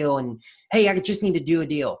doing a deal and, hey, I just need to do a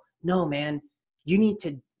deal. No, man, you need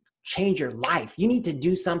to change your life. You need to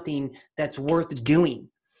do something that's worth doing,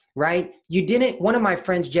 right? You didn't, one of my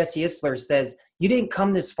friends, Jesse Isler, says, you didn't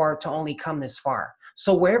come this far to only come this far.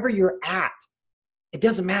 So wherever you're at, it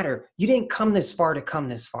doesn't matter. You didn't come this far to come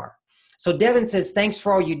this far. So Devin says, thanks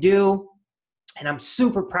for all you do. And I'm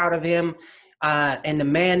super proud of him and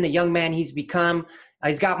the young man he's become.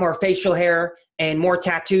 He's got more facial hair and more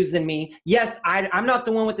tattoos than me. Yes, I'm not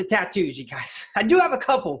the one with the tattoos, you guys. I do have a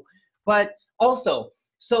couple, but also,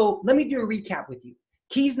 so let me do a recap with you.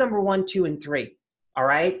 Keys number 1, 2, and 3, all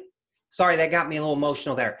right? Sorry, that got me a little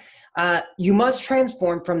emotional there. You must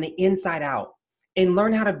transform from the inside out and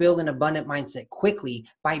learn how to build an abundant mindset quickly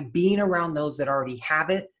by being around those that already have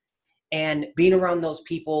it and being around those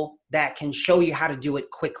people that can show you how to do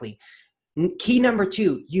it quickly. Key number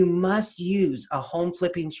 2, you must use a home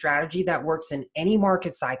flipping strategy that works in any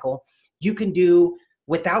market cycle you can do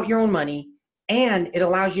without your own money, and it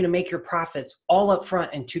allows you to make your profits all up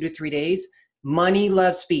front in 2 to 3 days. Money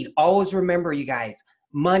loves speed. Always remember, you guys,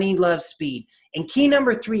 money loves speed. And key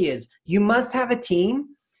number 3 is you must have a team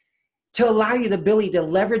to allow you the ability to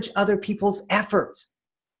leverage other people's efforts.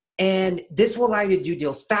 And this will allow you to do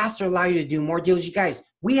deals faster, allow you to do more deals. You guys,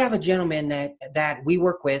 we have a gentleman that we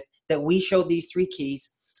work with that we showed these 3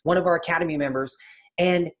 keys, one of our Academy members,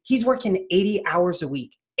 and he's working 80 hours a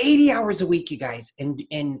week. 80 hours a week, you guys,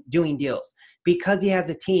 in doing deals because he has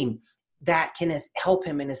a team that can help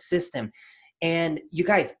him and assist him. And you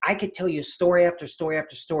guys, I could tell you story after story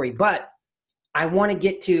after story, but I want to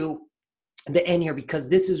get to the end here because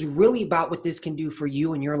this is really about what this can do for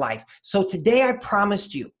you in your life. So today I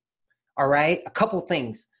promised you, all right, a couple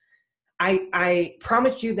things. I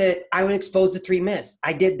promised you that I would expose the 3 myths.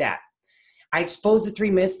 I did that. I exposed the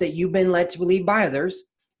 3 myths that you've been led to believe by others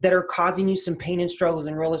that are causing you some pain and struggles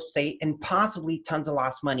in real estate and possibly tons of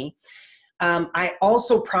lost money. I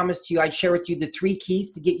also promised you I'd share with you the 3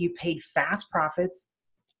 keys to get you paid fast profits,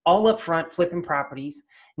 all up front, flipping properties.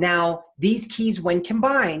 Now, these keys, when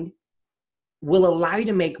combined, will allow you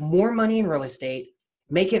to make more money in real estate,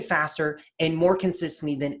 make it faster and more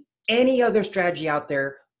consistently than any other strategy out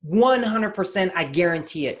there. 100%, I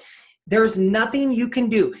guarantee it. There's nothing you can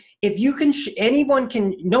do. If you can,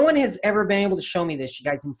 no one has ever been able to show me this, you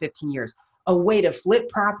guys, in 15 years, a way to flip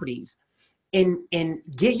properties and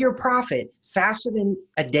get your profit faster than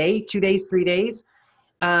a day, 2 days, 3 days.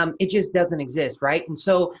 It just doesn't exist, right? And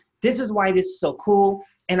so this is why this is so cool.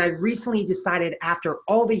 And I recently decided, after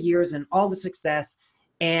all the years and all the success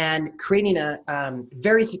and creating a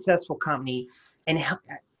very successful company, and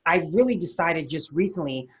I really decided just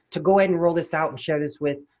recently to go ahead and roll this out and share this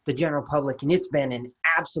with the general public. And it's been an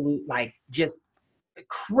absolute, just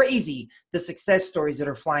crazy, the success stories that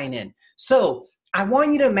are flying in. So I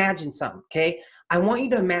want you to imagine something, okay? I want you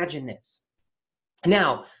to imagine this.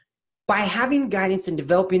 Now, by having guidance and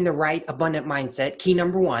developing the right abundant mindset, key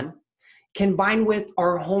number 1, combined with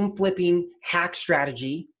our home flipping hack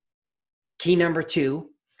strategy, key number 2,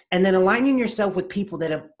 and then aligning yourself with people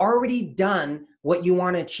that have already done what you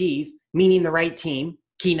want to achieve, meaning the right team,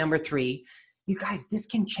 key number 3, you guys, this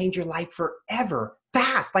can change your life forever,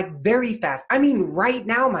 fast, very fast. I mean, right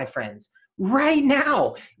now, my friends, right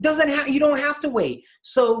now. You don't have to wait.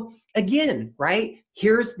 So again, right,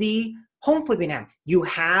 here's the home flipping hack. You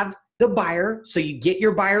have the buyer, so you get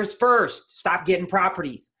your buyers first. Stop getting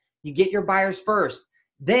properties. You get your buyers first.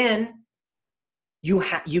 Then you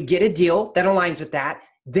get a deal that aligns with that.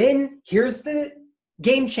 Then here's the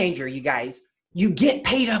game changer, you guys. You get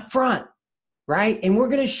paid up front, right? And we're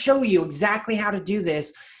going to show you exactly how to do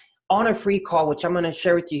this on a free call, which I'm going to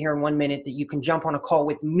share with you here in 1 minute, that you can jump on a call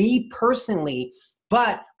with me personally.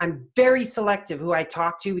 But I'm very selective who I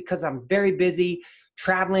talk to because I'm very busy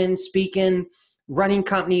traveling, speaking, running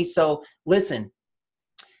companies. So listen,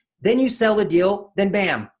 then you sell the deal, then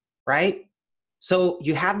bam, right? So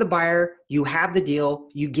you have the buyer, you have the deal,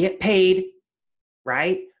 you get paid,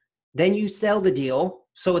 right? Then you sell the deal.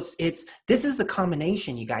 So this is the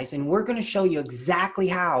combination, you guys, and we're going to show you exactly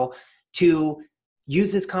how to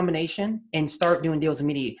use this combination and start doing deals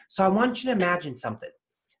immediately. So I want you to imagine something.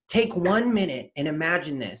 Take 1 minute and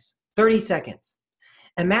imagine this, 30 seconds.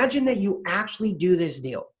 Imagine that you actually do this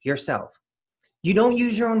deal yourself. You don't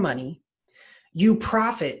use your own money. You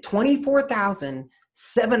profit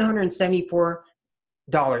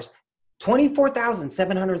 $24,774.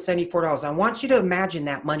 $24,774. I want you to imagine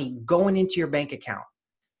that money going into your bank account.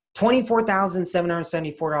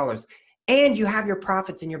 $24,774. And you have your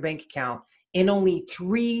profits in your bank account in only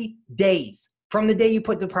 3 days from the day you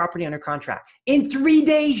put the property under contract. In 3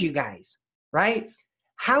 days, you guys, right?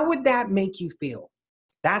 How would that make you feel?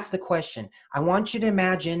 That's the question. I want you to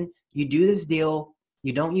imagine you do this deal,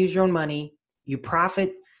 you don't use your own money, you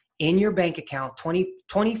profit in your bank account,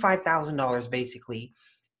 $25,000 basically.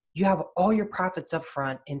 You have all your profits up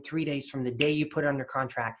front in 3 days from the day you put it under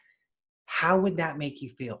contract. How would that make you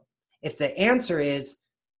feel? If the answer is,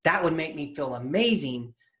 that would make me feel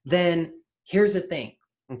amazing, then here's the thing.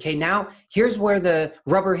 Okay, now here's where the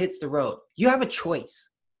rubber hits the road. You have a choice,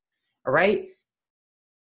 all right?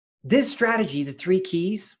 This strategy, the 3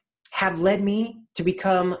 keys, have led me to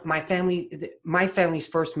become my family's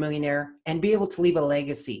first millionaire and be able to leave a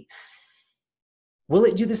legacy. Will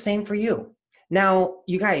it do the same for you? Now,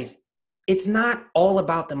 you guys, it's not all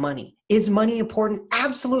about the money. Is money important?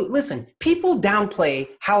 Absolutely. Listen, people downplay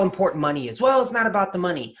how important money is. Well, it's not about the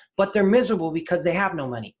money, but they're miserable because they have no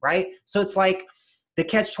money, right? So it's like the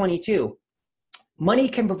catch-22. Money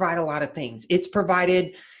can provide a lot of things. It's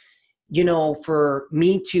provided, for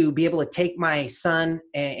me to be able to take my son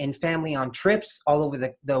and family on trips all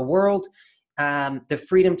over the world, the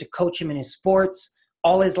freedom to coach him in his sports,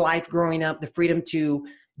 all his life growing up, the freedom to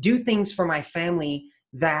do things for my family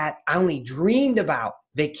that I only dreamed about,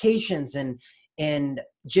 vacations and and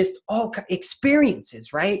just all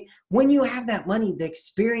experiences, right? When you have that money, the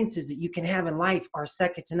experiences that you can have in life are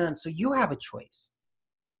second to none. So you have a choice.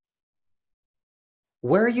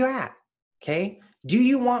 Where are you at? Okay. Do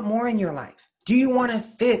you want more in your life? Do you want to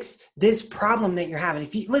fix this problem that you're having?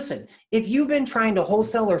 If you've been trying to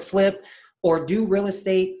wholesale or flip or do real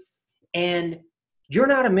estate and you're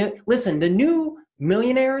not the new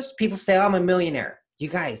millionaires, people say, I'm a millionaire. You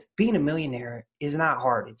guys, being a millionaire is not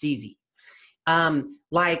hard. It's easy.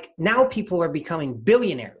 Like now people are becoming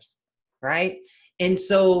billionaires, right? And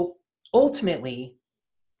so ultimately,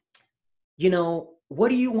 what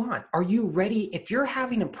do you want? Are you ready? If you're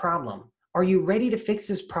having a problem, are you ready to fix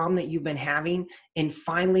this problem that you've been having and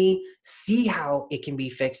finally see how it can be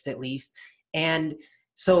fixed at least? And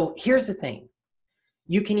so here's the thing.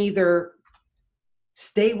 You can either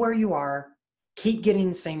stay where you are, keep getting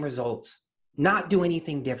the same results, not do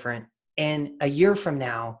anything different, and a year from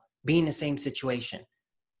now, be in the same situation.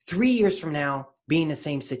 3 years from now, be in the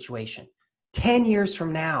same situation. 10 years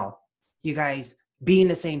from now, you guys, be in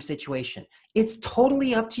the same situation. It's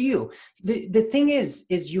totally up to you. The thing is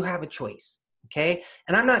you have a choice, okay?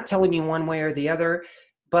 And I'm not telling you one way or the other,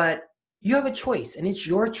 but you have a choice and it's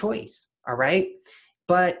your choice, all right?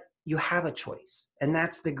 But you have a choice, and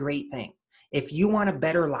that's the great thing. If you want a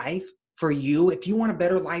better life for you, if you want a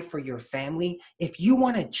better life for your family, if you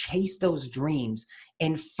want to chase those dreams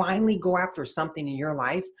and finally go after something in your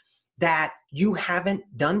life that you haven't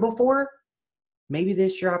done before, maybe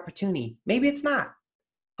this is your opportunity. Maybe it's not,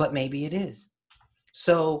 but maybe it is.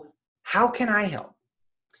 So how can I help?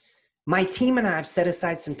 My team and I have set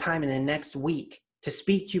aside some time in the next week to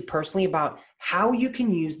speak to you personally about how you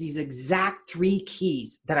can use these exact 3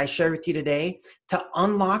 keys that I shared with you today to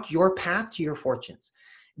unlock your path to your fortunes.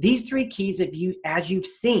 These 3 keys, as you've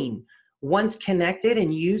seen, once connected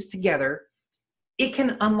and used together, it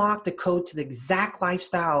can unlock the code to the exact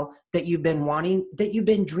lifestyle that you've been wanting, that you've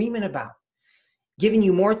been dreaming about, giving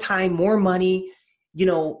you more time, more money,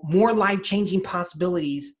 more life-changing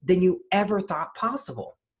possibilities than you ever thought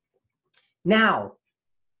possible. Now,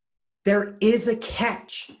 there is a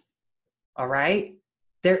catch, all right?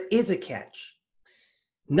 There is a catch.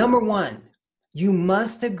 Number 1, you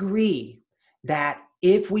must agree that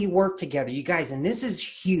if we work together, you guys, and this is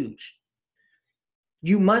huge,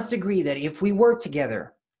 you must agree that if we work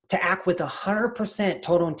together to act with 100%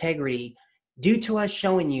 total integrity, due to us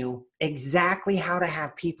showing you exactly how to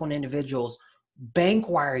have people and individuals bank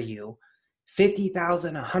wire you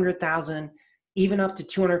 $50,000, $100,000, even up to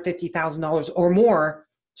 $250,000 or more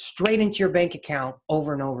straight into your bank account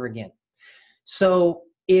over and over again. So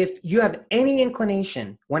if you have any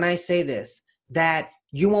inclination when I say this, that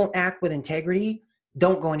you won't act with integrity,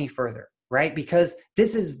 don't go any further, right? Because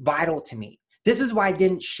this is vital to me. This is why I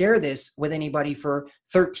didn't share this with anybody for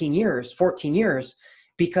 13 years, 14 years,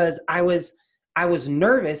 because I was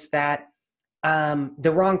nervous that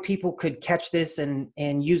the wrong people could catch this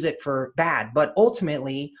and use it for bad. But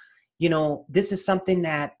ultimately, this is something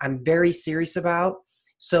that I'm very serious about.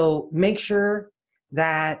 So make sure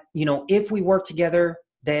that, if we work together,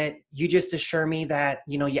 that you just assure me that,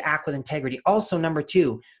 you act with integrity. Also, number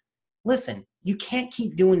 2, listen, you can't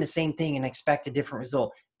keep doing the same thing and expect a different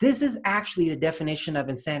result. This is actually the definition of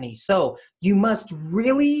insanity. So you must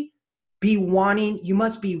really be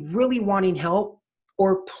really wanting help,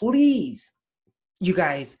 or please, you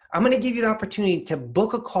guys, I'm going to give you the opportunity to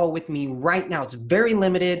book a call with me right now. It's very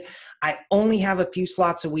limited. I only have a few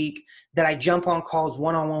slots a week that I jump on calls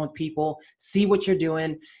one-on-one with people, see what you're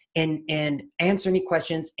doing, and answer any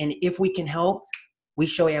questions. And if we can help, we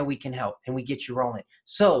show you how we can help and we get you rolling.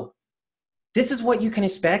 So this is what you can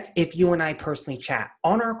expect if you and I personally chat.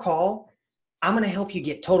 On our call, I'm going to help you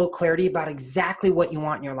get total clarity about exactly what you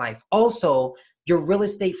want in your life. Also, your real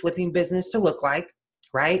estate flipping business to look like,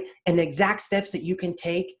 right? And the exact steps that you can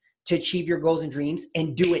take to achieve your goals and dreams,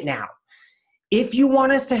 and do it now. If you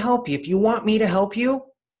want us to help you, if you want me to help you,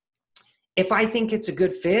 if I think it's a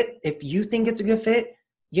good fit, if you think it's a good fit,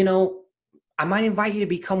 I might invite you to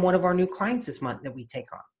become one of our new clients this month that we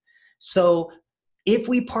take on. So if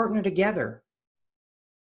we partner together,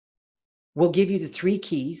 we'll give you the 3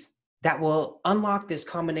 keys that will unlock this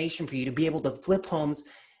combination for you to be able to flip homes,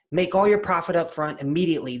 make all your profit up front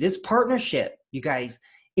immediately. This partnership, you guys,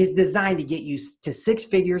 is designed to get you to 6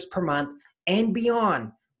 figures per month and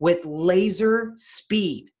beyond with laser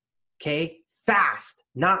speed, okay? Fast,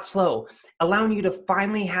 not slow, allowing you to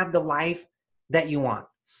finally have the life that you want.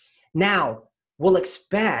 Now, we'll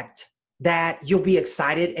expect that you'll be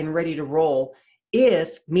excited and ready to roll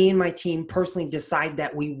if me and my team personally decide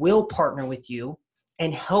that we will partner with you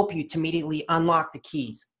and help you to immediately unlock the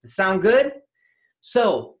keys. Sound good?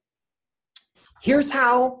 So Here's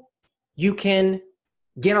how you can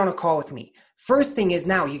get on a call with me. First thing is,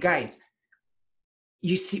 now, you guys,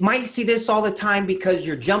 might see this all the time because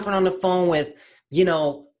you're jumping on the phone with,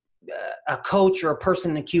 a coach or a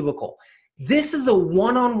person in a cubicle. This is a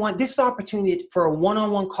one-on-one, this is an opportunity for a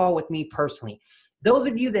one-on-one call with me personally. Those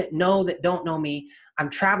of you that don't know me, I'm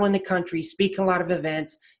traveling the country, speaking a lot of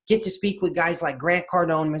events, get to speak with guys like Grant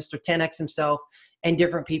Cardone, Mr. 10X himself, and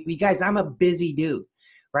different people. You guys, I'm a busy dude,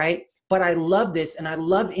 right? But I love this, and I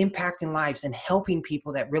love impacting lives and helping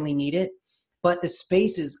people that really need it. But the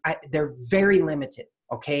spaces, they're very limited,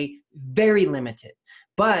 okay? Very limited.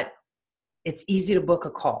 But it's easy to book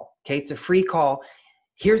a call, okay? It's a free call.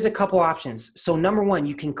 Here's a couple options. So number one,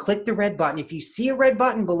 you can click the red button. If you see a red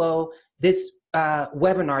button below this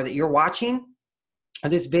webinar that you're watching, or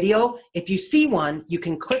this video, if you see one, you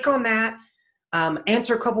can click on that,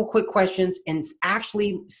 answer a couple quick questions, and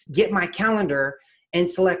actually get my calendar and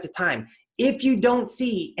select a time. If you don't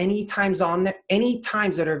see any times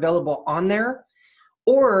that are available on there,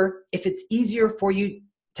 or if it's easier for you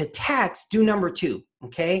to text, do number two,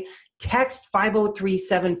 okay? Text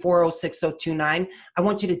 503-740-6029. I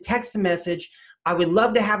want you to text the message. I would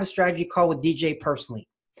love to have a strategy call with DJ personally.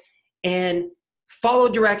 And follow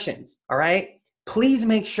directions, all right? Please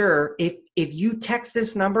make sure if you text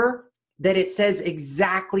this number that it says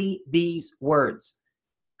exactly these words.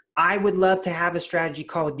 I would love to have a strategy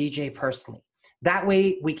call with DJ personally. That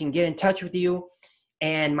way we can get in touch with you,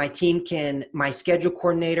 and my schedule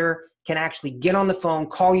coordinator can actually get on the phone,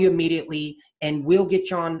 call you immediately, and we'll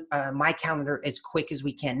get you on my calendar as quick as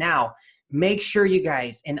we can. Now, make sure you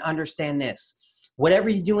guys and understand this. Whatever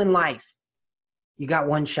you do in life, you got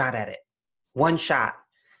one shot at it. One shot.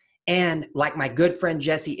 And like my good friend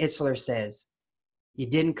Jesse Itzler says, you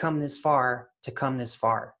didn't come this far to come this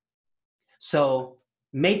far. So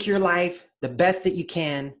make your life the best that you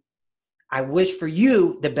can. I wish for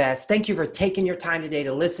you the best. Thank you for taking your time today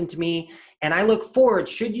to listen to me. And I look forward,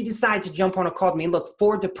 should you decide to jump on a call with me, look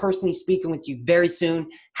forward to personally speaking with you very soon.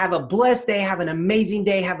 Have a blessed day. Have an amazing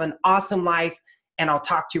day. Have an awesome life. And I'll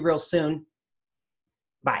talk to you real soon.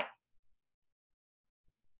 Bye.